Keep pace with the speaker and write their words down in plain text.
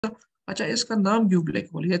अच्छा, इसका नाम क्यों ब्लैक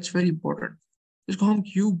होल है? It's very important. इसको हम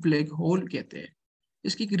क्यों ब्लैक होल कहते हैं?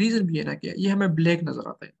 इसकी एक रीजन भी है ना, कि ये हमें ब्लैक नजर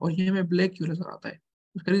आता है, और ये हमें ब्लैक क्यों नजर आता है?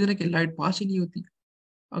 उसका रीजन है कि लाइट पास ही नहीं होती।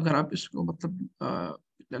 अगर आप इसको मतलब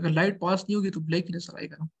अगर लाइट पास नहीं होगी तो ब्लैक ही नजर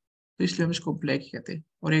आएगा ना। तो इसलिए हम इसको ब्लैक कहते हैं,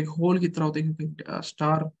 और एक होल की तरह होता है क्योंकि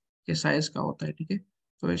स्टार के साइज का होता है, ठीक है।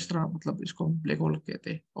 तो इस तरह मतलब इसको हम ब्लैक होल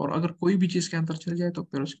कहते हैं, और अगर कोई भी चीज के अंदर चल जाए तो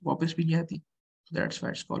फिर उसकी वापस भी नहीं आती। That's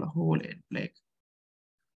why it's called a whole in black.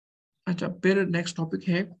 अच्छा, फिर नेक्स्ट टॉपिक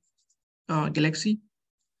है गैलेक्सी।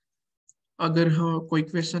 अगर हाँ कोई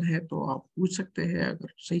क्वेश्चन है तो आप पूछ सकते हैं,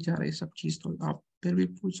 अगर सही जा रही है सब चीज तो आप फिर भी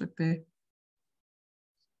पूछ सकते हैं।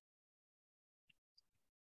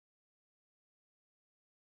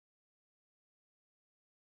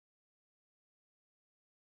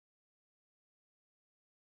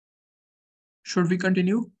 Should we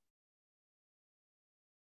continue?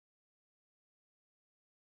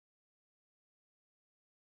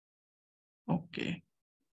 Okay.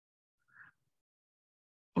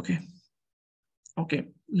 Okay. Okay,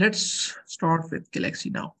 let's start with Galaxy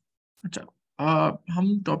now. अच्छा,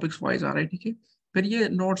 हम टॉपिक्स वाइज आ रहे हैं, ठीक है। फिर ये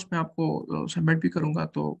नोट्स मैं आपको सबमिट भी करूंगा,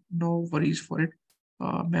 तो नो वरीज फॉर इट।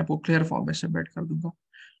 मैं आपको क्लियर फॉर्म में सबमिट कर दूंगा।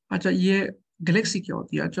 अच्छा, ये गैलेक्सी क्या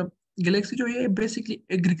होती है? अच्छा, गैलेक्सी जो है basically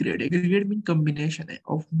aggregate, aggregate mean combination है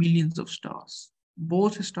ऑफ मिलियंस ऑफ स्टार्स।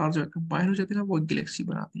 बहुत से स्टार्स जो कंबाइन हो जाते हैं ना, वो गैलेक्सी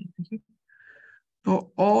बनाती हैं, ठीक है।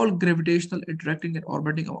 तो all gravitational interacting and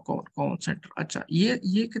orbiting common centre. अच्छा, ये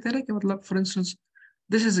कहते हैं ना कि मतलब for instance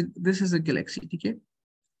this is a Galaxy, ठीक है।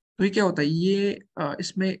 तो ये क्या होता है, ये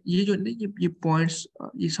इसमें ये जो नहीं, ये पॉइंट्स,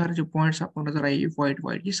 ये सारे जो पॉइंट्स आपको नजर आए, ये वाइट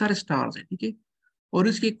वाइट, ये सारे स्टार्स हैं, ठीक है। और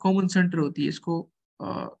इसकी एक कॉमन सेंटर होती है, इसको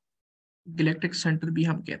गैलेक्टिक सेंटर भी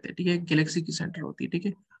हम कहते हैं, ठीक है। गैलेक्सी की सेंटर होती है, ठीक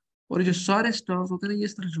है। और ये जो सारे स्टार्स होते हैं ना, ये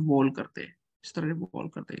इस तरह रिवॉल्व करते हैं, इस तरह रिवॉल्व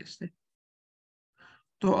करते हैं इससे।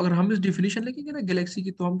 तो अगर हम इस डिफिनेशन लिखेंगे ना गैलेक्सी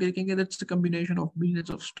की, तो हम लिखेंगे that's a combination of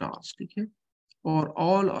millions of stars, ठीक है। और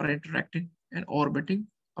all are interacting and orbiting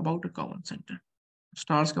about a common centre.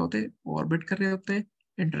 Stars क्या होते हैं? ऑर्बिट कर रहे होते हैं,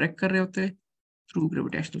 इंटरेक्ट कर रहे होते हैं थ्रू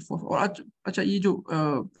ग्रेविटेशनल फोर्स। और अच्छा, ये जो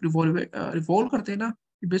रिवॉल्व करते हैं ना,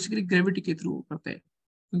 ये बेसिकली ग्रेविटी के थ्रू करते हैं,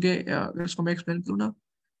 क्योंकि अगर इसको मैं एक्सप्लेन करूँ ना,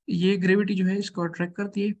 ये ग्रेविटी जो है इसको अट्रैक्ट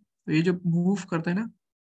करती है, तो ये जब मूव करता है ना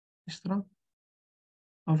इस तरह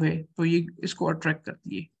अवे, तो ये इसको अट्रैक्ट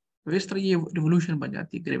करती है। तो इस तरह ये रिवोल्यूशन बन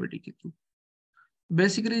जाती है ग्रेविटी के थ्रू।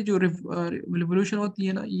 बेसिकली जो रिवोल्यूशन होती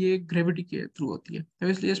है ना, ये ग्रेविटी के थ्रू होती है, तो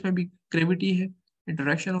इसलिए इसमें भी ग्रेविटी है,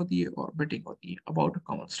 इंटरेक्शन होती है, और ऑर्बिटिंग होती है अबाउट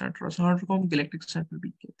कॉमन सेंटर। सेंटर को हम गैलेक्टिक सेंटर भी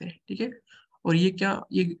कहते हैं, ठीक है। और ये क्या,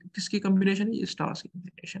 ये किसकी कॉम्बिनेशन है? ये स्टार्स की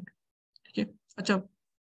कॉम्बिनेशन है, ठीक है। अच्छा,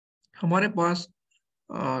 हमारे पास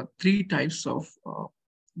three types of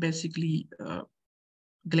basically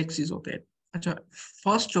galaxies होते हैं। अच्छा,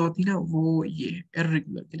 फर्स्ट जो होती है ना, वो ये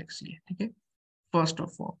इर्रेगुलर गैलेक्सी है, ठीक है, फर्स्ट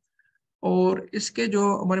ऑफ ऑल। और इसके जो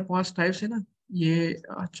हमारे पास टाइप्स है ना, ये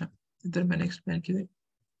अच्छा, इधर मैंने एक्सप्लेन किया।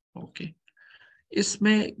 ओके,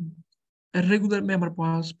 इसमें इर्रेगुलर में हमारे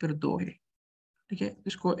पास फिर दो है, ठीक है।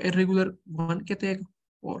 इसको इर्रेगुलर वन कहते हैं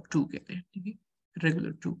और टू कहते हैं, ठीक है,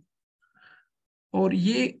 इर्रेगुलर टू। और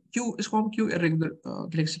ये क्यों, इसको हम क्यों इर्रेगुलर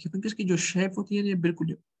गैलेक्सी कहते हैं? क्योंकि इसकी जो शेप होती है ना, ये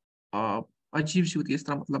बिल्कुल अ, अजीब सी होती है, इस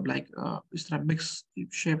तरह मतलब लाइक इस तरह मिक्स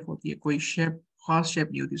शेप होती है, कोई शेप, खास शेप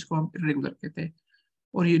नहीं होती, इसको हम इर्रेगुलर कहते हैं।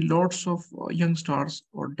 और ये लॉट्स ऑफ यंग स्टार्स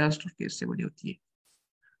और डस्ट और गैस से बनी होती है।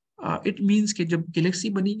 इट मीन्स कि जब गैलेक्सी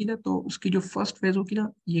बनेगी ना, तो उसकी जो फर्स्ट फेज होगी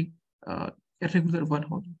ना, ये इरेगुलर वन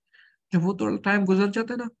होगी। जब वो थोड़ा टाइम गुजर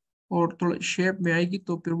जाता है ना, और थोड़ा शेप में आएगी,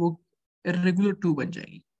 तो फिर वो इरेगुलर टू बन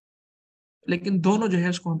जाएगी। लेकिन दोनों जो है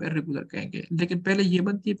उसको हम इरेगुलर कहेंगे, लेकिन पहले ये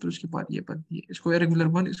बनती है फिर उसके बाद ये बनती है। इसको इरेगुलर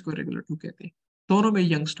वन, इसको इरेगुलर टू कहते हैं। दोनों में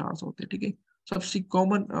यंग स्टार्स होते हैं, ठीक है। सबसे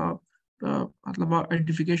कॉमन मतलब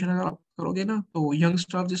आइडेंटिफिकेशन अगर आप करोगे ना, तो यंग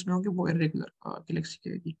स्टार जिसमें होंगे वो इरेगुलर गैलेक्सी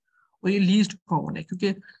कहेगी। और ये लीस्ट कॉमन है,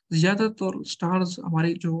 क्योंकि ज्यादातर स्टार्स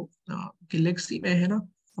हमारे जो गैलेक्सी में है ना,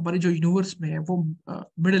 हमारे जो यूनिवर्स में है, वो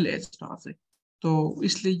मिडिल एज स्टार्स है, तो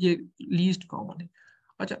इसलिए ये लीस्ट कॉमन है।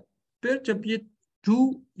 अच्छा, फिर जब ये टू,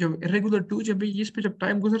 जब इरेगुलर टू, जब ये इस पे जब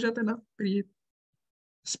टाइम गुजर जाता है ना, फिर ये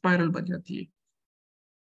स्पाइरल बन जाती है,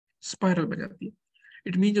 स्पाइरल बन जाती है।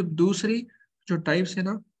 इट मीन जब दूसरी जो टाइप्स है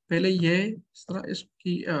ना, पहले ये है, इस तरह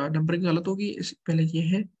इसकी नंबरिंग गलत होगी, इस पहले ये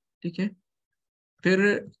है, ठीक है, फिर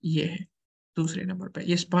ये है दूसरे नंबर पे,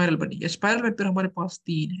 ये स्पाइरल बनी है। स्पाइरल में फिर हमारे पास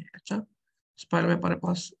तीन है। अच्छा, स्पाइरल में हमारे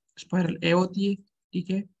पास स्पाइरल ए होती है, ठीक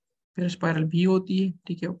है, फिर स्पाइरल बी होती है,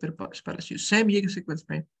 ठीक है, और फिर स्पाइरल सी। सेम ये सीक्वेंस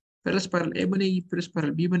में पहले स्पाइरल ए बनेगी, फिर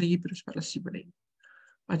स्पाइरल बी बनेगी, फिर स्पाइरल सी बनेगी।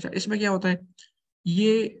 अच्छा, इसमें क्या होता है,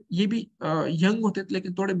 ये भी यंग होते हैं,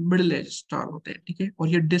 लेकिन थोड़े मिडिल एज स्टार होते हैं, ठीक है। और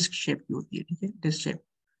ये डिस्क शेप की होती है, ठीक है, डिस्क शेप।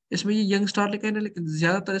 इसमें ये यंग स्टार लिखा है ना, लेकिन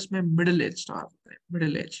ज्यादातर इसमें मिडिल एज स्टार होता है,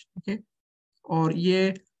 मिडिल एज। ठीक है, और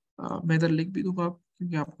ये मैं इधर लिख भी दूंगा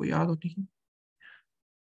क्योंकि आपको याद हो। ठीक है,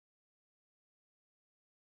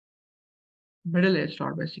 मिडिल एज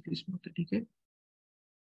स्टार बेसिकली इसमें होता है। ठीक है,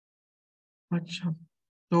 अच्छा,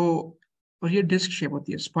 तो और ये डिस्क शेप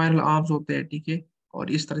होती है, स्पाइरल आर्म्स होते हैं। ठीक है,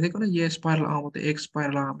 और इस तरह देखो ना, ये स्पाइरल आर्म होते हैं, एक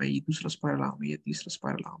स्पाइरल आर्म है, ये दूसरा स्पाइरल आर्म है, ये तीसरा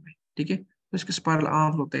स्पाइरल आर्म है। ठीक है, तो इसके स्पाइरल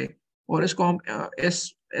आर्म्स होते हैं, और इसको हम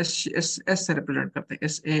एस एस एस एस से रिप्रेजेंट करते हैं,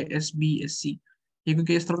 SASBSC, ये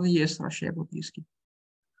क्योंकि इस तरह से ये इस तरह शेप होती है इसकी।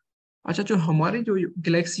 अच्छा, जो हमारी जो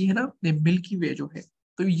गैलेक्सी है ना, मिल्की वे जो है,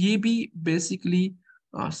 तो ये भी बेसिकली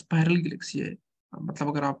स्पाइरल गैलेक्सी है। मतलब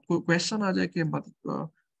अगर आपको क्वेश्चन आ जाए कि मतलब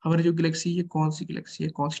हमारी जो गैलेक्सी है कौन सी गैलेक्सी है,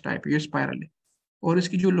 कौन सी टाइप है, ये स्पाइरल है। और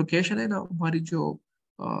इसकी जो लोकेशन है ना, हमारी जो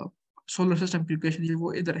सोलर सिस्टम की लोकेशन है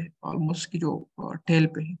वो इधर है, ऑलमोस्ट की जो टेल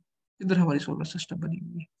पे है, इधर हमारी सोलर सिस्टम बनी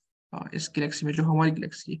हुई है। इस गैलेक्सी में जो हमारी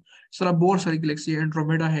गैलेक्सी है, इस तरह बहुत सारी गैलेक्सी है,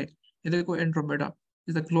 एंड्रोमेडा है, ये देखो Andromeda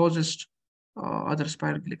is the closest other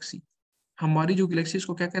spiral Galaxy. हमारी जो गैलेक्सी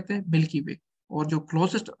इसको क्या कहते हैं, मिल्की वे, और जो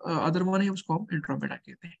क्लोजेस्ट अदर वन है उसको हम एंड्रोमेडा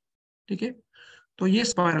कहते हैं। ठीक है, तो ये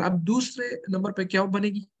स्पाइरल। अब दूसरे नंबर पे क्या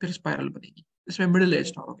बनेगी, फिर स्पाइरल बनेगी, इसमें मिडिल एज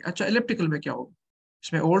स्टार होगी। अच्छा, इलिप्टिकल में क्या होगा,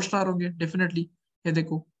 इसमें और स्टार होंगे डेफिनेटली। ये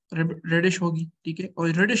देखो रेडिश होगी। ठीक है, और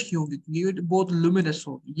रेडिश क्यों होगी, क्योंकि ये बहुत लुमिनस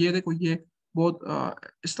होगी। ये देखो ये बहुत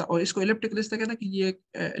और इसको इलिप्टिकल इसलिए कहना कि ये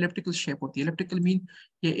इलिप्टिकल शेप होती है। इलिप्टिकल मीन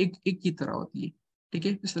ये एक की तरह होती है। ठीक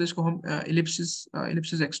है, इस तरह इसको हम इलिप्सिस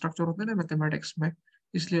इलिप्सिस एक स्ट्रक्चर होता है ना मैथमेटिक्स में,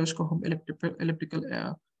 इसलिए उसको हम इलिप्टिकल इलिप्टिकल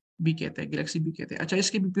भी कहते हैं, गैलेक्सी भी कहते हैं। अच्छा,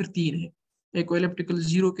 इसके भी फिर तीन है, एक को इलिप्टिकल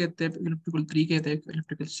 0 कहते हैं, इलिप्टिकल 3 कहते हैं, एक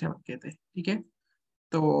इलिप्टिकल 7 कहते हैं। ठीक है,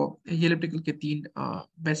 तो ये इलिप्टिकल के तीन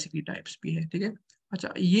बेसिकली टाइप्स भी है। ठीक है,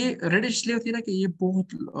 अच्छा, ये रेड इसलिए होती है ना कि ये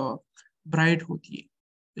बहुत ब्राइट होती है।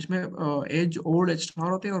 इसमें एज ओल्ड एज स्टार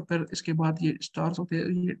होते हैं, और फिर इसके बाद ये स्टार्स होते हैं,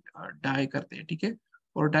 ये डाई करते हैं। ठीक है,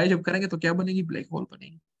 और डाई जब करेंगे तो क्या बनेगी, ब्लैक होल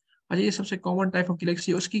बनेगी। अच्छा, ये सबसे कॉमन टाइप ऑफ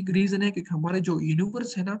गैलेक्सी है। उसकी रीजन है कि हमारे जो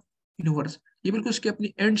यूनिवर्स है ना, यूनिवर्स ये बिल्कुल उसके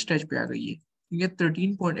अपनी एंड स्टेज पे आ गई है। ये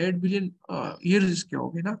 13.8 बिलियन ईयर्स इसके हो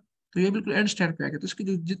गए ना, तो ये बिल्कुल एंड स्टेज पे आ गया। तो इसकी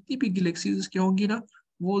जो जितनी भी गैलेक्सीज इसकी होंगी ना,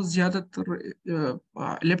 वो ज्यादातर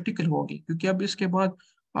इलेप्टिकल होगी, क्योंकि अब इसके बाद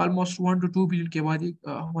ऑलमोस्ट 1 to 2 बिलियन के बाद ये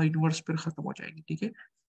हमारी यूनिवर्स फिर खत्म हो जाएगी। ठीक है,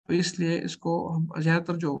 तो इसलिए इसको हम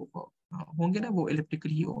ज्यादातर जो होंगे ना, वो इलेप्टिकल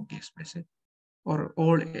ही होंगे इसमें से। और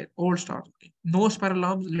ओल्ड ओल्ड स्टार होंगे, no spiral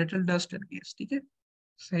arms, little dust and gas. ठीक है,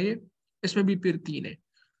 सही है, इसमें भी फिर तीन है।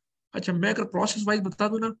 अच्छा, मैं अगर प्रोसेस वाइज बता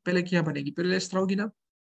दूं ना, पहले क्या बनेगी, पहले इस तरह होगी ना,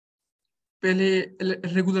 पहले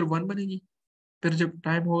रेगुलर 1 बनेगी, फिर जब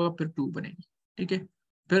टाइम होगा फिर 2 बनेगी। ठीक है,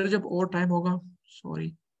 फिर जब और टाइम होगा, सॉरी,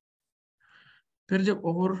 फिर जब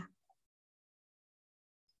और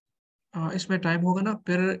इसमें टाइम होगा ना,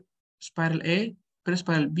 फिर स्पाइरल ए, फिर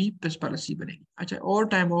स्पाइरल बी, फिर स्पाइरल सी बनेगी। अच्छा, और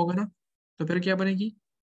टाइम होगा ना, तो फिर क्या बनेगी,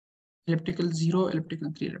 इलिप्टिकल 0,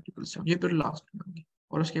 इलिप्टिकल 3, इलिप्टिकल 7, ये फिर लास्ट में होगी।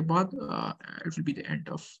 और उसके बाद it will be the end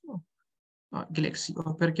of Galaxy.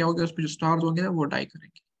 और फिर क्या होगा, उस पर जो स्टार्स होंगे ना वो डाई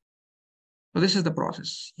करेंगे। तो दिस इज द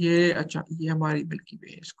प्रोसेस ये। अच्छा, ये हमारी मिल्की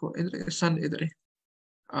वे है, इसको इधर सन इधर है।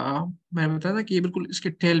 मैं बताया था कि ये बिल्कुल इसके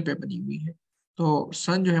टेल पे बनी हुई है। तो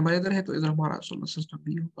सन जो है हमारे इधर है, तो इधर हमारा सोलर सिस्टम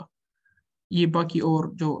भी होगा। ये बाकी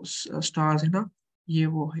और जो स्टार्स है ना, ये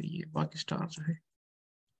वो है, ये बाकी स्टार्स जो है,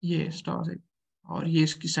 ये स्टार्स है। और ये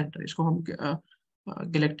इसकी सेंटर, इसको हम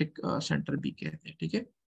गैलेक्टिक सेंटर भी कहते हैं। ठीक है,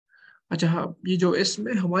 अच्छा, हाँ, ये जो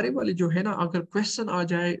इसमें हमारे वाली जो है ना, अगर क्वेश्चन आ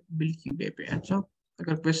जाए मिल्की वे पे, अच्छा,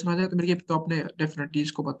 अगर क्वेश्चन आ जाए तो मिल्की तो आपने डेफिनेटली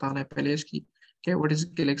इसको बताना है पहले, इसकी क्या, व्हाट इज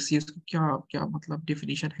गैलेक्सी, इसका क्या क्या मतलब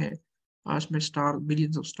डेफिनेशन है। आज में स्टार,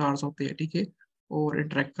 मिलियंस ऑफ स्टार्स होते हैं। ठीक है, और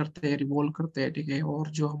इंटरेक्ट करते हैं, रिवॉल्व करते हैं। ठीक है, और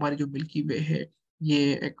जो हमारी जो मिल्की वे है, ये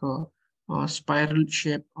एक स्पाइरल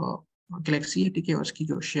शेप गैलेक्सी है। ठीक है, उसकी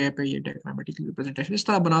जो शेप है, ये डायग्रामेटिक रिप्रेजेंटेशन इस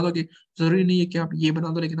तरह बना दो कि जरूरी नहीं है कि आप ये बना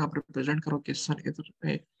दो, लेकिन आप रिप्रेजेंट करो कि सन इधर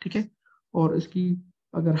है। ठीक है, और इसकी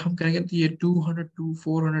अगर हम करेंगे तो ये 200 to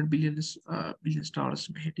 400 बिलियन स्टार्स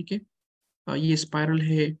में है। ठीक है, ये स्पाइरल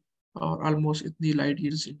है, और ऑलमोस्ट इतनी लाइट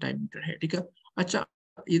ईयर्स इन डायमीटर है। ठीक है, अच्छा,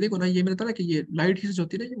 ये देखो ना, ये मैंने बताया कि ये लाइट ईयर्स जो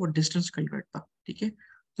होती है ना, ये वो डिस्टेंस का यूनिट था। ठीक है,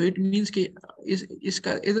 तो इट मीन्स कि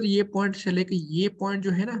इसका इधर ये पॉइंट से लेके ये पॉइंट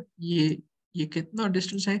जो है ना, ये कितना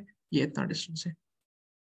डिस्टेंस है, ये इतना डिस्टेंस है,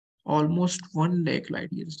 almost 1 lakh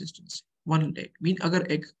light years distance. 1 lakh mean अगर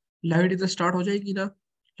एक लाइट इधर स्टार्ट हो जाएगी ना,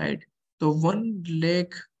 लाइट, तो 1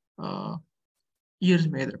 लाख ईयर्स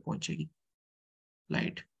में इधर पहुंचेगी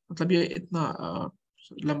लाइट। मतलब ये इतना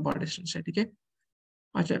लंबा डिस्टेंस है। ठीक है,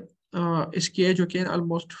 अच्छा, इसकी एज जो कि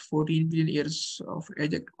almost 14 billion years of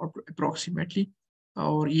as approximately.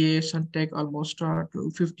 और ये सन take almost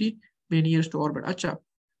 250 billion years to orbit. अच्छा,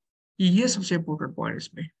 ये सबसे इंपॉर्टेंट पॉइंट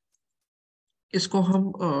इसमें, इसको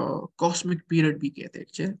हम कॉस्मिक पीरियड भी कहते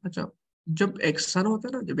हैं। अच्छा, जब एक सन होता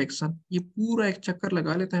है ना, जब एक सन ये पूरा एक चक्कर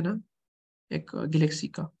लगा लेता है ना एक गैलेक्सी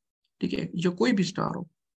का, ठीक है, जो कोई भी स्टार हो,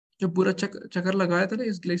 जो पूरा चक्कर लगाया था ना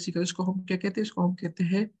इस गैलेक्सी का, इसको हम क्या कहते हैं? इसको हम कहते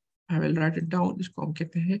हैं, I will write it down, इसको हम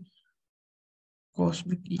कहते हैं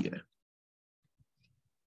कॉस्मिक ईयर।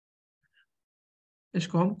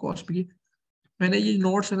 इसको हम कॉस्मिक, मैंने ये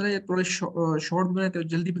नोट्स है ना ये थोड़े शॉर्ट बनाए थे,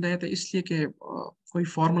 जल्दी बनाए थे, इसलिए कि कोई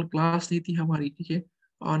फॉर्मल क्लास नहीं थी हमारी, ठीक है।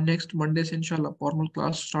 और नेक्स्ट मंडे से इंशाल्लाह फॉर्मल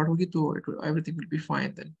क्लास स्टार्ट होगी, तो everything will be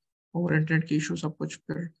fine then, और इंटरनेट के इशू सब कुछ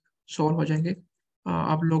फिर सॉल्व हो जाएंगे।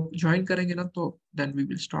 आप लोग ज्वाइन करेंगे ना, तो then we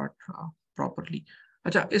will start properly.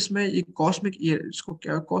 अच्छा, इसमें ये कॉस्मिक ईयर, इसको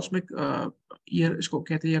क्या कॉस्मिक ईयर इसको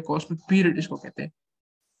कहते हैं, या कॉस्मिक पीरियड इसको कहते हैं?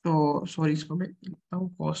 तो सॉरी, इसको मैं लिखता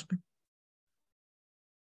हूँ, कॉस्मिक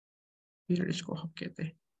पीरियड इसको हम कहते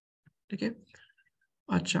हैं, ठीक है।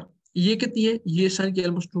 अच्छा, ये कितनी है? ये सन की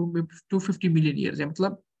ऑलमोस्ट 250 मिलियन ईयर्स है,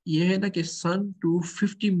 मतलब ये है ना कि सन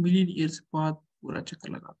 250 मिलियन ईयर्स बाद पूरा चक्कर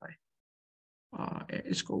लगाता है।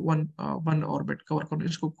 इसको वन वन ऑर्बिट कवर करना,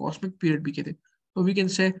 इसको कॉस्मिक पीरियड भी कहते हैं। तो we can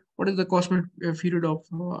say what is the cosmic period of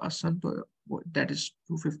a सन, तो दैट इज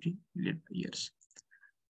 250 मिलियन ईयर्स।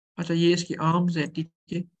 अच्छा, ये इसकी आर्म्स है, ठीक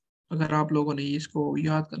है। अगर आप लोगों ने इसको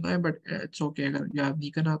याद करना है, बट इट्स ओके, अगर याद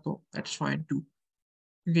नहीं करना तो दैट्स फाइन टू,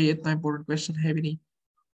 क्योंकि ये इतना इंपॉर्टेंट क्वेश्चन है भी नहीं।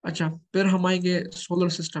 अच्छा, फिर हम आएंगे सोलर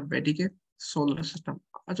सिस्टम पे, ठीक है। सोलर सिस्टम,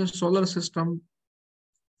 अच्छा सोलर सिस्टम,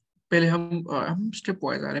 पहले हम स्टेप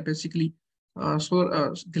वाइज आ रहे हैं बेसिकली।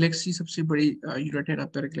 सोलर गैलेक्सी सबसे बड़ी यूनिट है ना,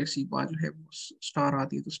 पर गैलेक्सी बाद जो है वो स्टार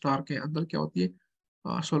आती है, तो स्टार के अंदर क्या होती है?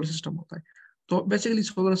 सोलर सिस्टम होता है। तो बेसिकली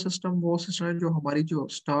सोलर सिस्टम वो सिस्टम है जो हमारी जो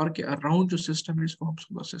स्टार के अराउंड जो सिस्टम है, इसको हम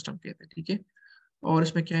सोलर सिस्टम कहते हैं, ठीक है। और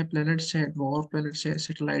इसमें क्या है? प्लैनेट्स है, डवार्फ प्लैनेट्स है,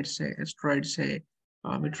 सैटेलाइट्स है, एस्ट्रॉइड्स है,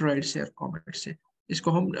 मीटरॉइड्स है और कॉमेट्स है।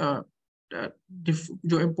 इसको हम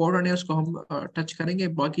जो इम्पोर्टेंट है उसको हम टच करेंगे,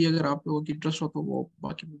 बाकी अगर आप लोगों की इंटरेस्ट हो तो वो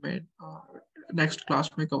बाकी मैं नेक्स्ट क्लास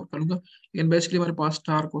में कवर करूंगा। लेकिन बेसिकली हमारे पास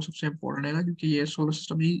स्टार को सबसे इम्पोर्टेंट है ना, क्योंकि ये सोलर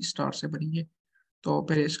सिस्टम ही स्टार से बनी है, तो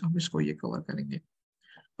पहले हम इसको ये कवर करेंगे।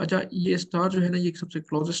 अच्छा, ये स्टार जो है ना, ये एक सबसे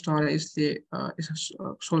क्लोजेस्ट स्टार है, इसलिए इस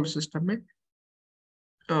सोलर सिस्टम में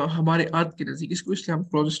हमारे अर्थ के नजदीक, इसको इसलिए हम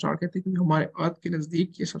क्लोजेस्ट स्टार कहते हैं, क्योंकि हमारे अर्थ के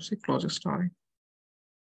नजदीक ये सबसे क्लोजेस्ट स्टार है।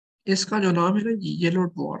 इसका जो नाम है ना, ये येलो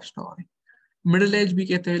ड्वार्फ स्टार है। मिडिल एज भी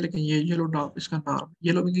कहते हैं, लेकिन ये येलो डॉर्फ इसका नाम,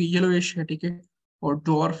 येलो येलोइश है, ठीक है। और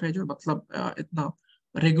डॉर्फ है जो मतलब इतना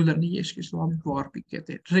रेगुलर नहीं है, इसको हम डॉर्फ भी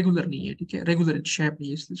कहते हैं, रेगुलर नहीं है, ठीक है, रेगुलर इन शेप नहीं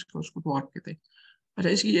है, इसलिए इसको उसको डॉर्फ कहते हैं। अच्छा,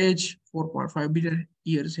 इसकी एज 4.5 बिलियन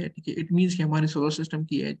ईयर्स है, ठीक है। इट मीन्स कि हमारे सोलर सिस्टम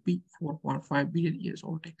की एज भी 4.5 बिलियन ईयर्स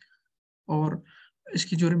ओल्ड है। और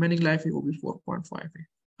इसकी जो रिमेनिंग लाइफ है वो भी 4.5 है।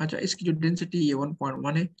 अच्छा, इसकी जो डेंसिटी है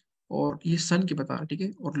 1.1 है, और ये सन की बता रहा है, ठीक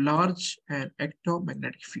है, और लार्ज एंड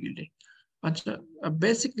इलेक्ट्रोमैग्नेटिक फील्ड है। अच्छा, अब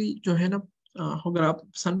बेसिकली जो है ना, अगर आप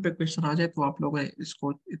सन पे क्वेश्चन आ जाए तो आप लोगों ने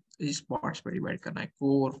इसको इस पार्ट्स पे डिवाइड करना है,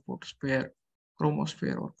 कोर, फोटोस्फेयर,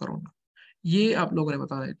 क्रोमोस्फेयर और कोरोना। ये आप लोगों ने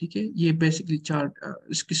बताना है, ठीक है। ये बेसिकली चार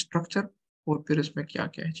इसकी स्ट्रक्चर, और फिर इसमें क्या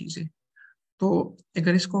क्या है चीजें। तो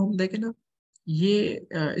अगर इसको हम देखें ना, ये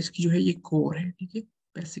इसकी जो है ये कोर है, ठीक है।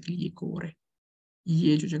 बेसिकली ये कोर है,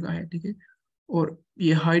 ये जो जगह है, ठीक है। और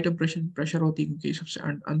ये हाई टेम्परेचर प्रेशर होती है, क्योंकि ये सबसे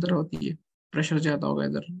अंदर होती है, प्रेशर ज्यादा होगा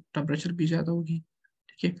इधर, टेम्परेचर भी ज्यादा होगी,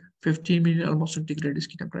 ठीक है। 15 मिलियन ऑलमोस्ट सेंटीग्रेड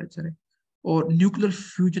इसकी टेम्परेचर है। और न्यूक्लियर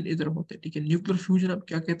फ्यूजन इधर होते हैं, ठीक है। न्यूक्लियर फ्यूजन अब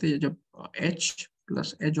क्या कहते हैं? जब एच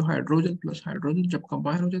प्लस एच जो हाइड्रोजन प्लस हाइड्रोजन जब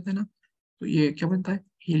कंबाइन हो जाते हैं ना, तो ये क्या बनता है?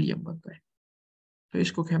 हीलियम बनता है। तो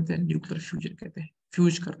इसको क्या कहते हैं? न्यूक्लियर फ्यूजन कहते हैं।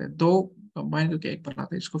 फ्यूज करते हैं, दो कंबाइन करके एक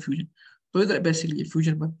बनाते हैं, इसको फ्यूजन। तो इधर बेसिकली ये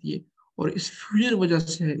फ्यूजन बनती है। और इस फ्यूजन वजह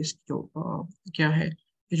से इसकी जो क्या है,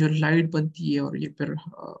 ये जो लाइट बनती है, और ये फिर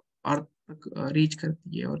अर्थ तक रीच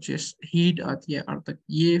करती है, और जो हीट आती है अर्थ तक,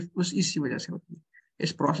 ये उस इसी वजह से होती है,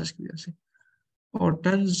 इस प्रोसेस की वजह से। और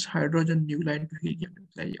turns hydrogen nuclide to helium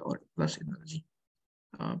nuclei और प्लस एनर्जी,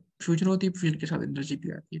 फ्यूजन होती है, फ्यूजन के साथ एनर्जी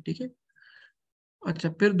भी आती है, ठीक है। अच्छा,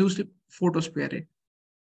 फिर दूसरी फोटोस्फीयर है।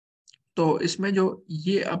 तो इसमें जो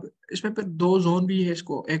ये अब इसमें फिर दो जोन भी है,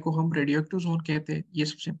 इसको एक को हम रेडियो एक्टिव जोन कहते हैं, ये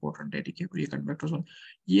सबसे इंपॉर्टेंट है, ठीक है। और ये कन्वेक्टर जोन,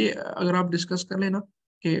 ये अगर आप डिस्कस कर लेना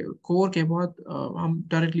कि कोर के बाद हम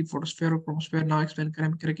डायरेक्टली फोटोस्फेयर और क्रोमोस्फेयर ना एक्सप्लेन करें,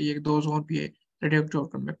 हम करें कि ये दो जोन भी है, रेडियो एक्टिव और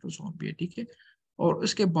कन्वेक्टर जोन भी है, ठीक है। और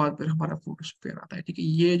उसके बाद फिर हमारा फोटोस्फेयर आता है, ठीक है।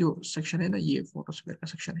 ये जो सेक्शन है ना, ये फोटोस्फेयर का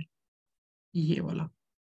सेक्शन है, ये वाला,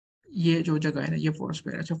 ये जो जगह है ना, ये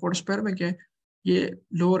फोटोस्फेयर। अच्छा, फोटोस्फेयर में क्या है? ये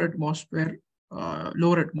lower atmosphere,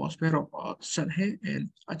 lower atmosphere of सन है। एंड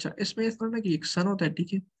अच्छा, इसमें इस तरह ना कि एक सन होता है,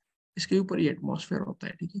 ठीक है, इसके ऊपर ये एटमॉस्फेयर होता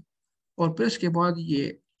है, ठीक है। और फिर इसके बाद ये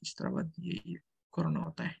इस तरह बनती है, ये कोरोना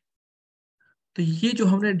होता है। तो ये जो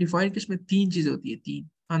हमने डिफाइन की, इसमें तीन चीजें होती है, तीन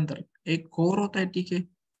अंदर, एक कोर होता है, ठीक है।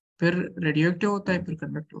 फिर रेडियो एक्टिव होता है, फिर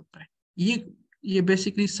कन्वेक्टिव होता है। ये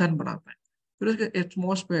बेसिकली सन बनाता है। फिर उसके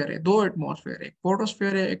एटमॉस्फेयर है, दो एटमॉस्फेयर है, एक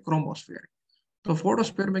फोटोस्फेयर है, एक क्रोमोस्फेयर है। तो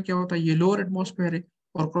फोटोस्फेयर में क्या होता है, ये लोअर एटमॉस्फेयर है,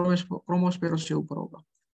 और क्रोमोस्फेयर उससे ऊपर होगा।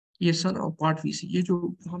 ये सन और पार्ट वी सी, ये जो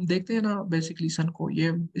हम देखते हैं ना बेसिकली सन को,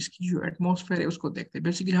 ये इसकी जो एटमॉस्फेयर है उसको देखते हैं।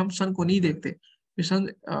 बेसिकली हम सन को नहीं देखते, ये सन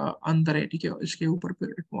अंदर है, ठीक है, इसके ऊपर फिर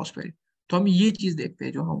एटमॉस्फेयर है। तो हम ये चीज देखते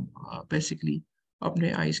हैं जो हम बेसिकली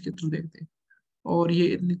अपने आईज के थ्रू देखते हैं। और ये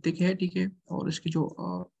इतनी थिक है, ठीक है, और इसकी जो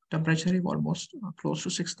टेम्परेचर है वो almost close to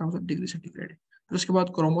 6000 degree centigrade है। फिर उसके बाद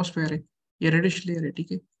क्रोमोस्फेयर है, ये रेडिश लेयर है,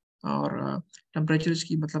 ठीक है, और टेम्परेचर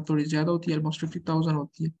इसकी मतलब थोड़ी ज्यादा होती है, ऑलमोस्ट 50,000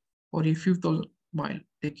 होती है, और ये 5000 माइल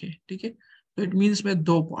देखे, ठीक है। तो इट मीन इसमें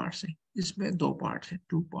दो पार्ट्स हैं, इसमें दो पार्ट्स हैं,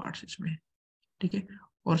 टू पार्ट्स इसमें, ठीक है।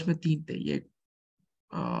 और इसमें तीन थे, ये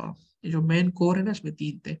जो मेन कोर है ना, इसमें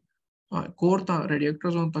तीन थे। कोर था,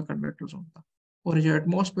 रेडिएटर जोन था, कन्वेक्टर जोन था। और ये जो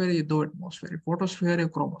एटमॉस्फेयर है, ये दो एटमॉस्फेयर है, फोटोस्फेयर है,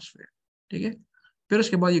 क्रोमोस्फेयर, ठीक है। फिर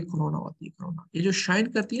उसके बाद ये कोरोना होती है। कोरोना ये जो शाइन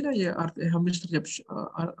करती है ना, ये अर्थ, हम इस तरह जब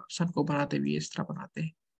सन को बनाते हुए इस तरह बनाते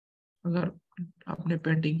हैं, अगर आपने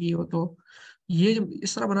पेंटिंग की हो तो, ये जब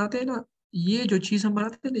इस तरह बनाते हैं ना, ये जो चीज हम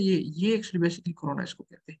बनाते हैं ना, ये एक्चुअली बेसिकली कोरोना इसको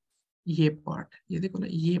कहते हैं। ये पार्ट, ये देखो ना,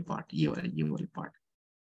 ये पार्ट, ये वाले पार्ट,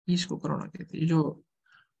 इसको कोरोना कहते हैं। ये जो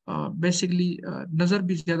बेसिकली नजर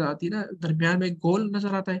भी ज्यादा आती है ना, दरमियान में एक गोल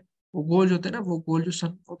नजर आता है। वो गोल जो होता है ना, वो गोल जो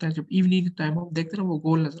सन होता है, जब इवनिंग टाइम हम देखते हैं ना, वो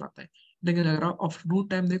गोल नजर आता है। लेकिन अगर आप आफ्टरनून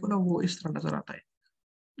टाइम देखो ना, वो इस तरह नजर आता है।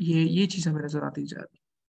 ये चीज हमें नजर आती है ज्यादा।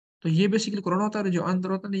 तो ये बेसिकली कोरोना होता है, जो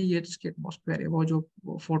अंदर होता है ना, ये इसके एटमॉस्फेयर है,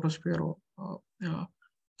 वो फोटोस्फेयर और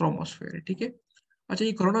क्रोमोस्फेयर है, ठीक है। अच्छा,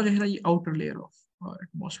 ये कोरोना जो है ना, ये आउटर लेयर ऑफ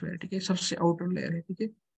एटमॉस्फेयर है, ठीक है, सबसे आउटर लेयर है, ठीक है।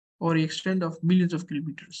 और ये extend of millions of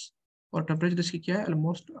kilometres, और टेम्परेचर इसकी क्या है,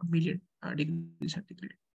 ऑलमोस्ट मिलियन डिग्री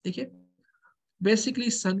सेंटीग्रेड, ठीक है। बेसिकली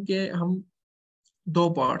सन के हम दो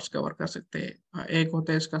पार्ट्स कवर कर सकते हैं। एक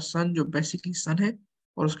होता है इसका सन, जो बेसिकली सन है,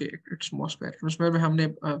 और उसके एटमॉस्फेयर। एटमॉस्फेयर में हमने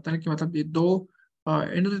तरह की मतलब ये दो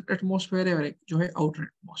इनर एटमॉस्फेयर है, और एक जो है आउटर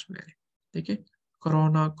एटमॉस्फेयर है, ठीक है।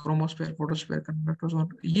 कोरोना, क्रोमोस्फेयर, फोटोस्फेयर, कन्वेक्टोजोन,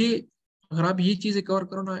 ये अगर आप ये चीजें कवर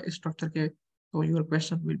करो ना इस स्ट्रक्चर के, तो your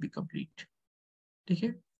question will be complete, ठीक है।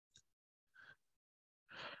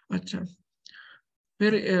 अच्छा,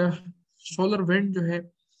 फिर सोलर विंड जो है,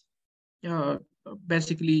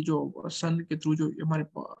 बेसिकली जो सन के थ्रू जो हमारे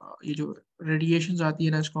ये जो रेडिएशंस आती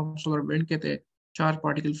है ना, इसको हम सोलर विंड कहते हैं। Charge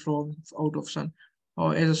particle from out of सन,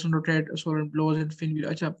 और as a sun rotate solar blows in fin wheel.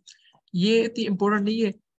 अच्छा, ये इतनी इंपॉर्टेंट नहीं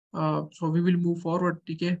है, so we will move forward,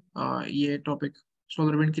 ठीक है, ये टॉपिक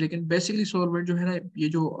सोलर विंड की। लेकिन बेसिकली सोलर विंड जो है ना, ये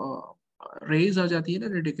जो रेज आ जाती है ना,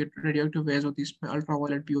 रेडियो एक्टिव रेज होती है, इसमें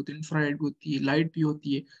अल्ट्रावायलेट भी होती है, इंफ्रारेड भी होती है, लाइट भी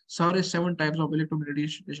होती है, सारे 7 टाइप्स ऑफ इलेक्ट्रोमैग्नेटिक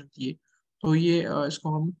रेडिएशन होती है। तो ये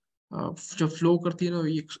इसको हम जब फ्लो करती है ना,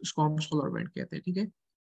 ये इसको हम सोलर विंड कहते हैं, ठीक है।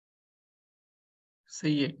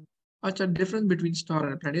 सही है। अच्छा, difference between star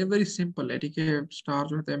and planet, ये वेरी सिंपल है, ठीक है। स्टार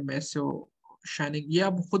जो होता है मैसिव शाइनिंग, ये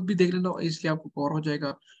आप खुद भी देख लेना, इसलिए आपको कवर हो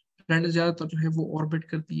जाएगा। प्लैनेट ज्यादातर जो है वो ऑर्बिट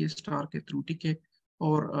करती है स्टार के थ्रू, ठीक है,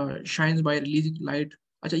 और शाइन्स बाय रिलीजिंग लाइट।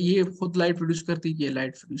 अच्छा, ये खुद लाइट प्रोड्यूस करती है, ये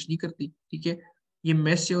लाइट प्रोड्यूस नहीं करती, ठीक है। ये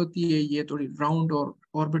मैसिव होती है, ये थोड़ी राउंड और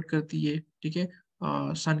ऑर्बिट करती है, ठीक है,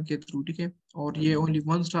 सन के थ्रू, ठीक है। और ये only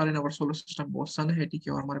one star in our solar system, वो सन है, ठीक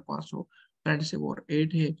है। और हमारे पास जो प्लैनेट है वो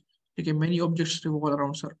 8 है, ठीक है। Many objects revolve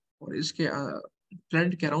around sir, और इसके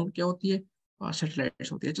प्लैनेट के अराउंड क्या होती है,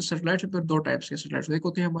 सैटेलाइट्स होती है। अच्छा, सैटेलाइट्स में दो टाइप्स के सैटेलाइट्स, एक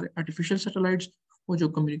होते हैं हमारे आर्टिफिशियल सैटेलाइट्स, वो जो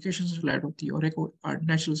कम्युनिकेशन सैटेलाइट होती है, और एक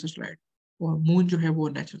नेचुरल सैटेलाइट। और मून जो है वो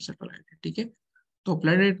नेचुरल सैटेलाइट है, ठीक है। तो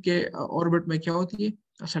प्लेनेट के ऑर्बिट में क्या होती है,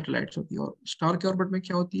 सैटेलाइट्स होती है, और स्टार के ऑर्बिट में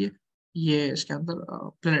क्या होती है, ये इसके अंदर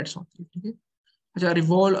प्लैनेट्स होती है, ठीक है। अच्छा,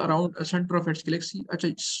 revolve around centre of its Galaxy. अच्छा,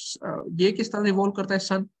 ये किस तरह रिवॉल्व करता है,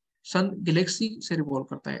 सन सन गैलेक्सी से रिवॉल्व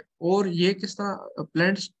करता है, और ये किस तरह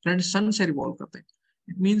प्लैनेट प्लैनेट सन से रिवॉल्व करता है।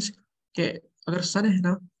 इट मींस कि अगर सन है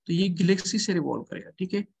ना, तो ये गैलेक्सी से रिवॉल्व करेगा,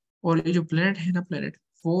 ठीक है। और ये जो प्लैनेट है ना, प्लैनेट,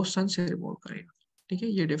 वो सन से रिवॉल्व करेगा, ठीक है।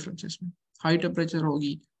 ये डिफरेंस है इसमें। हाई टेम्परेचर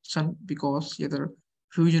होगी सन, बिकॉज ये इधर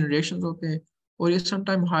फ्यूजन रिएक्शन होते हैं, और ये सम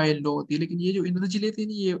टाइम हाई लो होती है। लेकिन ये जो एनर्जी लेती है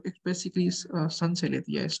ना, ये बेसिकली सन से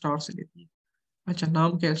लेती है, स्टार से लेती है। अच्छा,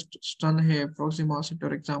 नाम क्या है, सन है, प्रोक्सिमा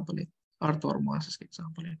सेंटर एग्जांपल है, अर्थ और मार्स इसके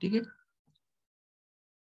एग्जांपल है, ठीक है।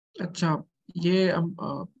 अच्छा, ये हम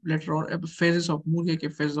लेटर ऑन अब फेजेस ऑफ मून के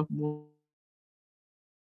फेजेस ऑफ मून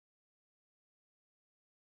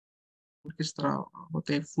किस तरह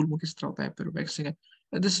होते हैं, फुल मून किस तरह होता है, फिर वैक्सिंग है।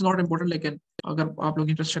 दिस इज नॉट इम्पोर्टेंट, लेकिन अगर आप लोग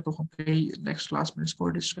इंटरेस्ट है तो हम कहीं नेक्स्ट क्लास में इसको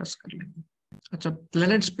डिस्कस कर लेंगे। अच्छा,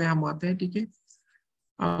 प्लैनेट्स पे हम आते हैं, ठीक है।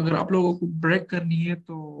 अगर आप लोगों को ब्रेक करनी है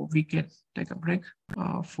तो we can take a break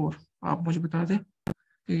for, आप मुझे बता दें,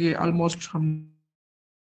 क्योंकि ऑलमोस्ट हम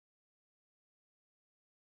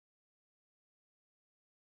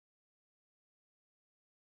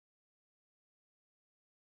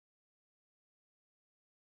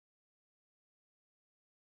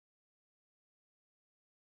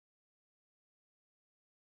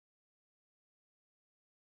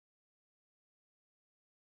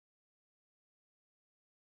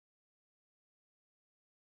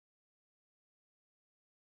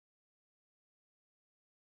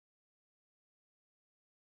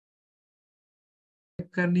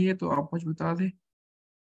करनी है तो आप मुझे बता दें,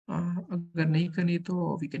 अगर नहीं करनी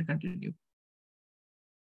तो वी कैन कंटिन्यू।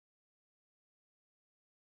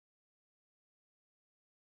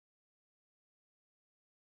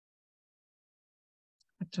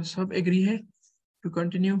 अच्छा, सब एग्री है टू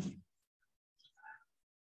कंटिन्यू?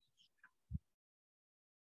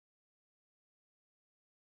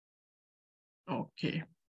 ओके।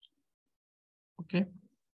 ओके,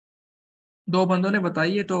 दो बंदों ने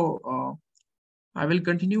बताई है तो आई विल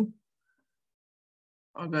कंटिन्यू,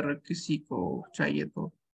 अगर किसी को चाहिए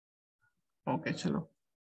तो। ओके चलो,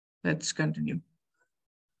 let's continue.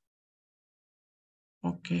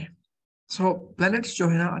 Okay, so planets जो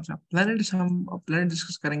है ना, अच्छा प्लैनेट्स, हम प्लैनेट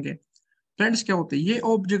डिस्कस करेंगे। प्लैनेट्स क्या होते हैं? ये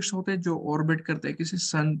ऑब्जेक्ट्स होते हैं जो ऑर्बिट करते हैं, किसी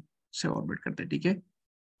सन से ऑर्बिट करते हैं, ठीक है।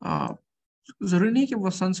 आ, जरूरी नहीं कि वो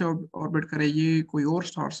सन से ऑर्बिट करे, ये कोई और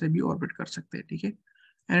स्टार से भी ऑर्बिट कर सकते हैं, ठीक है।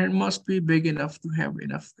 And it must be big enough to have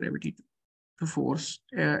enough gravity to force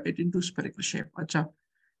it into spherical shape. अच्छा,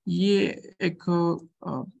 ये एक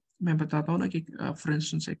मैं बताता हूँ ना कि फॉर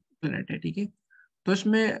इंस्टेंस एक प्लेनेट है, ठीक है। तो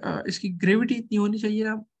इसमें इसकी ग्रेविटी इतनी होनी चाहिए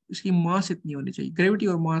ना, इसकी मास इतनी होनी चाहिए। ग्रेविटी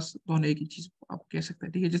और मास दोनों एक ही चीज आप कह सकते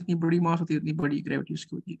हैं, ठीक है। जितनी बड़ी मास होती है उतनी बड़ी ग्रेविटी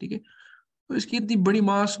उसकी होती है, ठीक है। तो इसकी इतनी बड़ी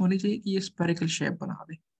मास होनी चाहिए कि ये स्फेरिकल शेप बना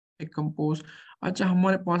दे, एक कंपोज। अच्छा,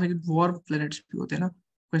 हमारे पास एक ड्वार्फ प्लैनेट्स भी होते हैं ना।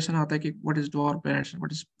 क्वेश्चन आता है कि what is dwarf planets,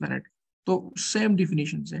 what is planet. तो सेम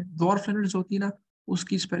डिफिनेशन है। ड्वार्फ प्लैनेट्स होती है ना,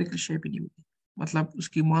 उसकी स्फेरिकल शेप ही नहीं होती, मतलब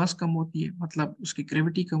उसकी मास कम होती है, मतलब उसकी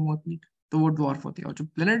ग्रेविटी कम होती है, तो वो ड्वार्फ होती है। और जो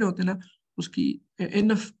प्लैनेट होते हैं ना, उसकी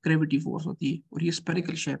इनफ ग्रेविटी फोर्स होती है और ये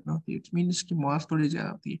स्फेरिकल शेप में होती है। इट मीन इसकी मास थोड़ी ज्यादा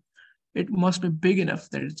होती है। It must be big enough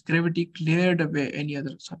that its gravity cleared away any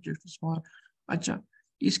other subject small। अच्छा,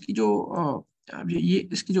 इसकी जो ये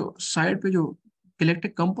इसकी जो साइड पे जो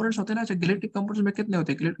गैलेक्टिक कंपोनेंट्स होते हैं ना, अच्छा गैलेक्टिक कंपोनेंट्स में कितने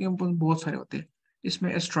होते हैं? गैलेक्टिक कंपोनेंट्स बहुत सारे होते हैं।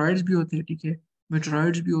 इसमें एस्ट्रॉइड्स भी होते हैं, ठीक है।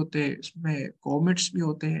 मेटेरॉइड्स भी होते हैं, इसमें कॉमेट्स भी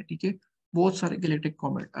होते हैं, ठीक है। बहुत सारे गैलेक्टिक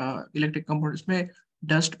कॉमेट गैलेक्टिक कंपोनेंट्स में,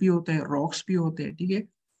 डस्ट भी होते हैं, रॉक्स भी होते हैं, ठीक है।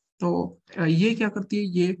 तो ये क्या करती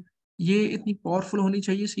है, ये इतनी पावरफुल होनी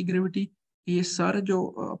चाहिए इसकी ग्रेविटी, ये सारे जो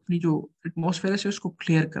अपनी जो एटमॉस्फेयर है उसको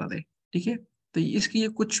क्लियर कर दे, ठीक है। तो इसकी ये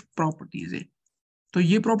कुछ प्रॉपर्टीज है। तो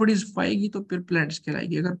ये प्रॉपर्टीज पाएगी तो फिर प्लैनेट्स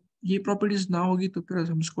कहलाएगी। अगर ये प्रॉपर्टीज ना होगी तो फिर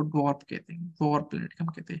हम इसको ड्वार्फ कहते हैं, ड्वार्फ प्लैनेट हम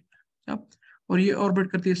कहते हैं। अच्छा, और ये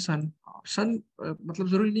ऑर्बिट करती है सन। सन मतलब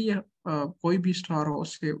जरूरी नहीं है कोई भी स्टार हो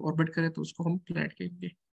उससे ऑर्बिट करे तो उसको हम प्लैनेट कहेंगे,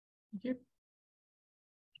 ठीक है।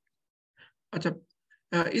 अच्छा,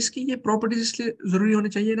 इसकी ये प्रॉपर्टीज इसलिए जरूरी होनी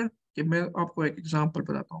चाहिए ना, कि मैं आपको एक एग्जांपल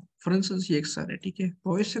बताता हूँ। फॉर इंस्टेंस ये एक सन है, ठीक है।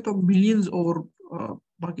 तो इससे तो मिलियंस और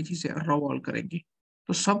बाकी चीजें रिवॉल्व करेंगी।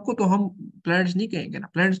 तो सबको तो हम प्लैनेट्स नहीं कहेंगे ना।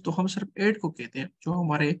 प्लैनेट्स तो हम सिर्फ एट को कहते हैं जो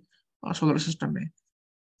हमारे सोलर सिस्टम में।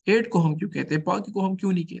 एट को हम क्यों कहते हैं, बाकी को हम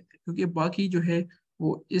क्यों नहीं कहते? क्योंकि बाकी जो है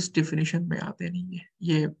वो इस डेफिनेशन में आते नहीं है।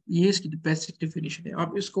 ये इसकी बेसिक डेफिनेशन है।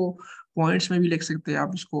 आप इसको पॉइंट्स में भी लिख सकते हैं,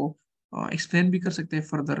 आप इसको एक्सप्लेन भी कर सकते हैं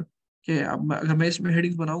फर्दर। कि अब अगर मैं इसमें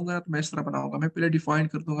हेडिंग्स बनाऊंगा तो मैं इस तरह बनाऊंगा, मैं पहले डिफाइन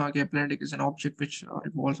कर दूंगा कि planet is an object which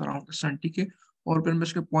revolves around the सन, ठीक है। और फिर मैं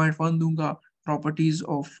इसके पॉइंट वन दूंगा, प्रॉपर्टीज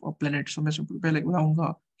ऑफ प्लैनेट। सो मैं पहले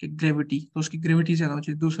बताऊंगा कि ग्रेविटी, तो उसकी ग्रेविटी ज्यादा होनी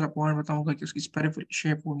चाहिए। दूसरा पॉइंट बताऊंगा कि उसकी स्फेरिकल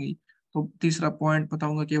शेप होगी। तो तीसरा पॉइंट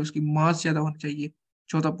बताऊंगा कि उसकी मास ज्यादा होनी चाहिए।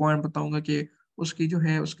 चौथा पॉइंट बताऊंगा कि उसकी जो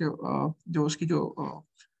है उसके जो उसकी जो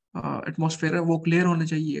एटमॉस्फेयर है वो क्लियर होना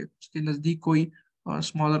चाहिए, उसके नजदीक कोई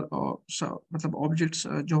स्मॉलर मतलब ऑब्जेक्ट्स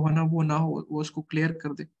जो है ना वो ना हो, वो उसको क्लियर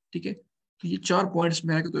कर दे, ठीक है। तो ये चार पॉइंट्स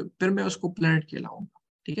में आएगा तो फिर मैं उसको प्लैनेट कहलाऊंगा,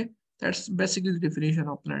 ठीक है। That's basically definition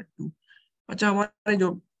of planet to. अच्छा, हमारे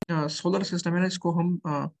जो सोलर सिस्टम है ना, इसको हम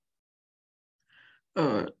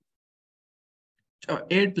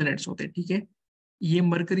 8 प्लैनेट्स होते हैं, ठीक है। ये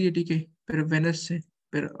मरकरी है, ठीक है। फिर वेनस है,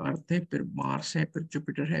 फिर अर्थ है, फिर मार्स है, फिर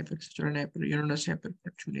जुपिटर है, फिर सैटर्न है, फिर यूरेनस है, फिर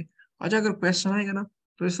नेपच्यून है। अच्छा, अगर क्वेश्चन आएगा ना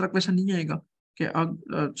तो इस तरह क्वेश्चन नहीं आएगा कि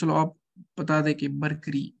अब चलो आप बता दे कि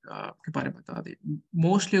मरकरी के बारे में बता दे।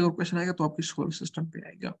 मोस्टली अगर क्वेश्चन आएगा तो आपके सोलर सिस्टम पे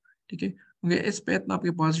आएगा, ठीक है, क्योंकि इस पे इतना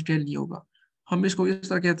आपके पास डिटेल नहीं होगा। हम इसको इस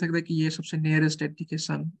तरह कह सकते हैं कि ये सबसे नियरेस्ट है, ठीक है,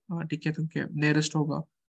 सन, ठीक है, क्योंकि नियरेस्ट होगा।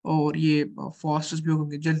 और ये फास्टेस्ट भी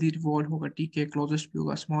होगा, जल्दी रिवॉल्व होगा, ठीक है, क्लोजेस्ट भी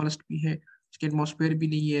होगा, स्मॉलेस्ट भी है, इसकी एटमॉस्फेयर भी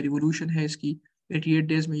नहीं है, रिवोल्यूशन है इसकी 88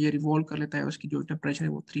 डेज में ये रिवॉल्व कर लेता है, उसकी जो टेम्परेचर है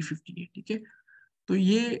वो 350 है, ठीक है। तो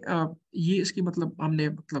ये इसकी मतलब हमने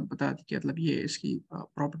मतलब बता दी कि मतलब ये इसकी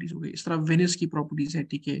प्रॉपर्टीज हो गई। इस तरह वेनिस की प्रॉपर्टीज है,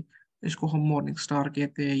 ठीक है, इसको हम मॉर्निंग स्टार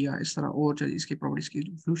कहते हैं, या इस तरह और चीज़ इसकी प्रॉपर्टीज की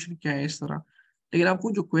रिवोल्यूशन क्या है, इस तरह। लेकिन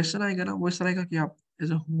आपको जो क्वेश्चन आएगा ना वो इस तरह का कि आप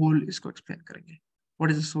एज अ होल इसको एक्सप्लेन करेंगे,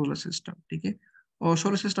 व्हाट इज सोलर सिस्टम, ठीक है। और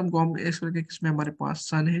सोलर सिस्टम को हम इस करके, इसमें हमारे पास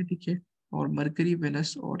सन है, ठीक है, और मरकरी,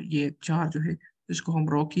 वेनस, और ये चार जो है इसको हम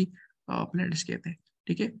रॉकी प्लैनेट्स कहते हैं,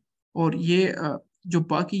 ठीक है। और ये जो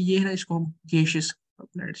बाकी ये है ना, इसको हम गैसियस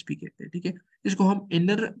प्लैनेट्स भी कहते हैं, ठीक है। इसको हम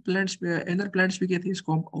इनर प्लैनेट्स भी कहते हैं,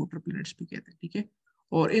 इसको हम आउटर प्लैनेट्स भी कहते हैं, ठीक है।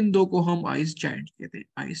 और इन दो को हम आइस जायंट कहते हैं,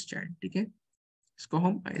 आइस जायंट, ठीक है। इसको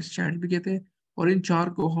हम आइस जायंट भी कहते हैं। और इन चार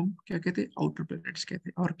को हम क्या कहते हैं, आउटर प्लैनेट्स कहते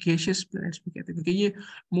हैं, और गैसियस प्लैनेट्स भी कहते हैं, क्योंकि ये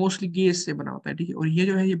मोस्टली गैस से बना होता है, ठीक है। और ये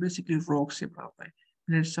जो है ये बेसिकली रॉक से बना होता है,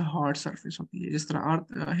 प्लैनेट्स हार्ड सरफेस होती है, जिस तरह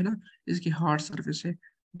अर्थ है ना, इसकी हार्ड सरफेस है,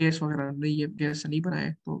 गैस वगैरह नहीं है, गैस से नहीं बना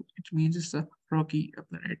है, तो it means it's a Rocky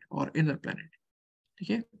planet और इनर प्लैनेट, ठीक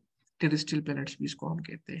है। टेरेस्ट्रियल प्लैनेट्स भी इसको हम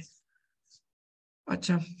कहते हैं।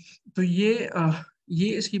 अच्छा, तो ये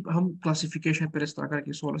इसकी हम क्लासिफिकेशन पर इस तरह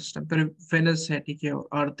करके सोलर सिस्टम पर वेनस है, ठीक है, और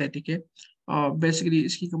अर्थ है, ठीक है। बेसिकली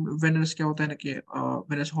इसकी वेनस क्या होता है ना कि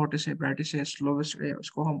वेनस हॉटेस्ट है, ब्राइटेस्ट है, स्लोवेस्ट है,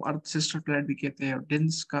 उसको हम अर्थ सिस्टर प्लैनेट भी कहते हैं, और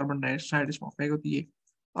डेंस कार्बन डाइऑक्साइड इसमें फेंक होती है।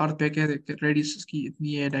 अर्थ पे क्या है, रेडियस इसकी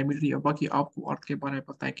इतनी है, डायमीटर, और बाकी आपको अर्थ के बारे में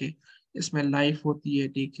पता है कि इसमें लाइफ होती है,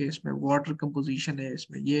 ठीक है, इसमें वाटर कंपोजिशन है,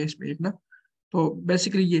 इसमें ये इसमें एक ना, तो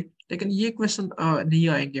बेसिकली ये, लेकिन ये क्वेश्चन नहीं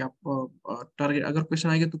आएंगे आप टारगेट, अगर क्वेश्चन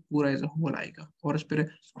आएंगे तो पूरा एज अ होल आएगा। और इस पर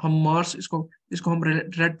हम मार्स, इसको इसको हम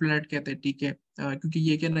रेड प्लैनेट कहते हैं, ठीक है। क्योंकि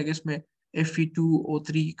ये क्या ना कि इसमें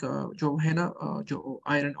Fe2O3 का जो है ना, जो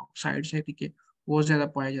आयरन ऑक्साइड है, ठीक है, वो ज्यादा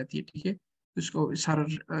पाई जाती है, ठीक है। तो इसको सारा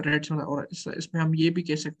रेड से, और इसमें हम ये भी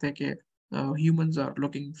कह सकते हैं कि humans are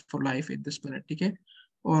looking for life in this planet, ठीक है।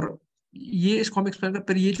 और ये इसको हम एक्सप्लेन कर,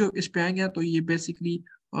 पर ये जो इस पे आएंगे ना, तो ये बेसिकली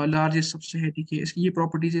लार्जेस्ट सबसे है, ठीक है। इसकी ये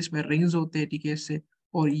प्रॉपर्टीज है, इसमें रिंग्स होते हैं, ठीक है, इससे।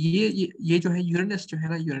 और ये जो है यूरेनस, जो है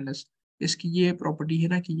ना यूरेनस, इसकी ये प्रॉपर्टी है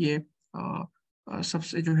ना कि ये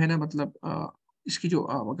सबसे जो है ना, मतलब इसकी जो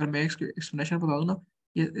अगर मैं इसकी एक्सप्लेनेशन बता दूं ना,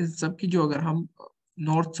 ये इस सबकी जो, अगर हम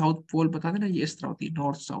नॉर्थ साउथ पोल बता दें ना, ये इस तरह होती है,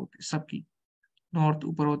 नॉर्थ साउथ सबकी, नॉर्थ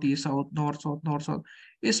ऊपर होती है, south north, south north south,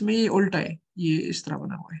 इसमें ये उल्टा है, ये इस तरह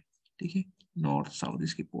बना हुआ है, ठीक है, नॉर्थ साउथ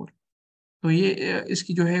इसकी पोल। तो ये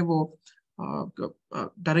इसकी जो है वो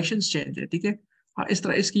डायरेक्शन चेंज है, ठीक है। हाँ, इस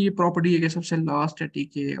तरह इसकी ये प्रॉपर्टी है कि सबसे लास्ट है,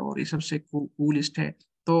 ठीक है, और ये सबसे कूलेस्ट है।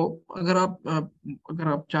 तो अगर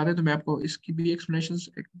आप चाहते हैं तो मैं आपको इसकी भी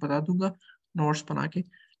एक्सप्लेनेशन बता दूंगा नोट्स बना के,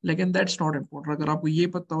 लेकिन दैट्स नॉट इम्पोर्टेंट। अगर आपको ये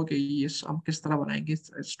पता हो कि ये हम किस तरह बनाएंगे,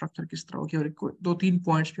 स्ट्रक्चर किस तरह होगी, और दो तीन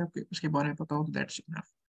पॉइंट्स भी आपके उसके बारे में पता हो, तो दैट्स इनफ,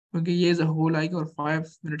 क्योंकि ये एज अ होल आएगा और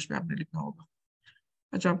 5 मिनट्स में आपने लिखना होगा।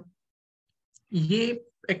 अच्छा, ये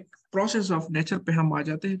एक प्रोसेस ऑफ नेचर पे हम आ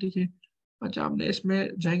जाते हैं, ठीक है। अच्छा, हमने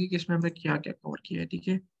इसमें जाएंगे कि इसमें हमने क्या क्या कवर किया है, ठीक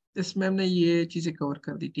है। इसमें हमने ये चीजें कवर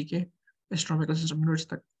कर दी, ठीक है, एस्ट्रोनॉमिकल सिस्टम, यूनिवर्स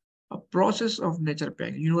तक। अब प्रोसेस ऑफ नेचर पे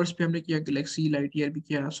आएंगे, यूनिवर्स पे हमने किया, गैलेक्सी, लाइट ईयर भी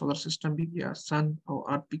किया, सोलर सिस्टम भी किया, सन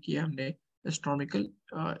और अर्थ भी किया हमने। एस्ट्रोनॉमिकल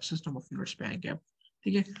सिस्टम ऑफ यूनिवर्स पे आएंगे अब,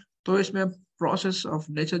 ठीक है। तो इसमें प्रोसेस ऑफ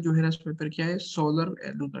नेचर जो है ना, इसमें फिर क्या है, सोलर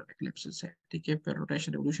एंड लूनर एक्लिप्सेस है, ठीक है, फिर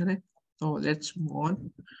रोटेशन रिवोल्यूशन है। तो लेट्स मूव ऑन।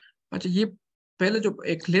 अच्छा, ये पहले जो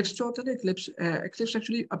एक्लिप्स जो होता है ना, एक्लिप्स एक्लिप्स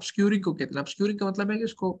एक्चुअली obscuring को कहते हैं। obscuring का मतलब है कि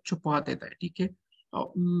इसको छुपा देता है, ठीक है।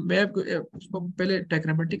 और मैं इसको पहले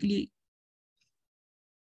डायग्रामेटिकली,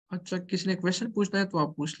 अच्छा किसी ने क्वेश्चन पूछना है तो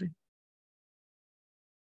आप पूछ लें।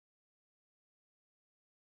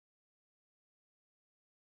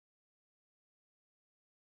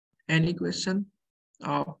 एनी क्वेश्चन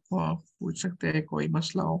आप पूछ सकते हैं, कोई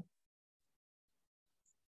मसला हो।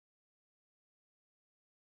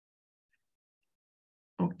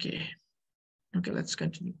 Okay, okay, let's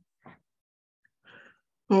continue.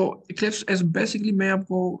 तो एक्लिप्स एज बेसिकली मैं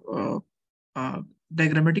आपको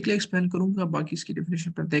डायग्रामेटिकली एक्सप्लेन करूंगा, बाकी इसकी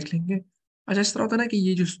डेफिनेशन पर देख लेंगे। अच्छा, इस तरह होता है ना कि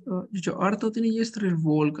ये जो अर्थ होती है ना, ये इस तरह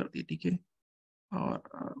रिवॉल्व करती है, ठीक है।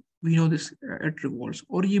 और we know this it revolves.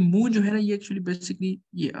 और ये मून जो है ना, ये एक्चुअली बेसिकली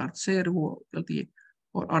ये अर्थ से रिवॉल्व करती है,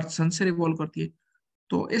 और अर्थ सन से रिवॉल्व करती है।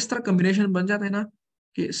 तो इस तरह कॉम्बिनेशन बन जाता है ना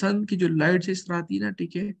कि सन की जो लाइट से इस तरह आती है ना,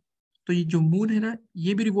 ठीक है। तो ये जो मून है ना,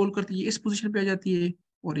 ये भी रिवॉल्व करती है, इस पोजीशन पे आ जाती है।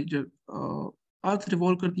 और ये जो अर्थ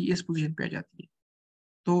रिवॉल्व करती है, इस पोजीशन पे आ जाती है।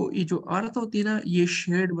 तो ये जो अर्थ होती है ना, ये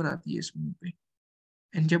शेड बनाती है इस मून पे।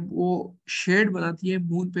 एंड जब वो शेड बनाती है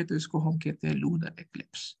मून पे, तो इसको हम कहते हैं लूनर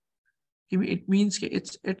एक्लिप्स। इट मीन्स कि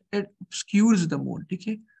इट obscures द मून, ठीक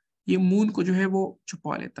है। ये मून को जो है वो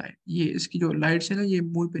छुपा लेता है, ये इसकी जो लाइट्स है ना, ये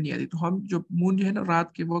मून पे नहीं आती। तो हम जो मून जो है ना,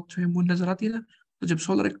 रात के वक्त जो है मून नजर आती है ना, तो जब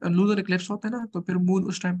सोलर लूनर इक्लिप्स होता है ना, तो फिर मून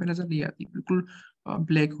उस टाइम पे नजर नहीं आती, बिल्कुल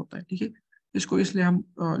ब्लैक होता है, ठीक है। इसको इसलिए हम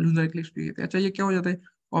लूनर इक्लिप्स भी कहते हैं। अच्छा, ये क्या हो जाता है,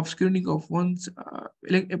 ऑब्सक्यूरिंग of once,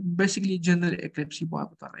 basically general Eclipse की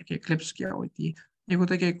बात बता रहा है कि इक्लिप्स क्या होती है। एक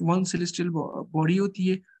होता है कि एक वन सेलेस्टियल बॉडी होती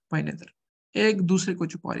है बाय नेचर, एक दूसरे को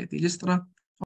छुपा लेती है, जिस तरह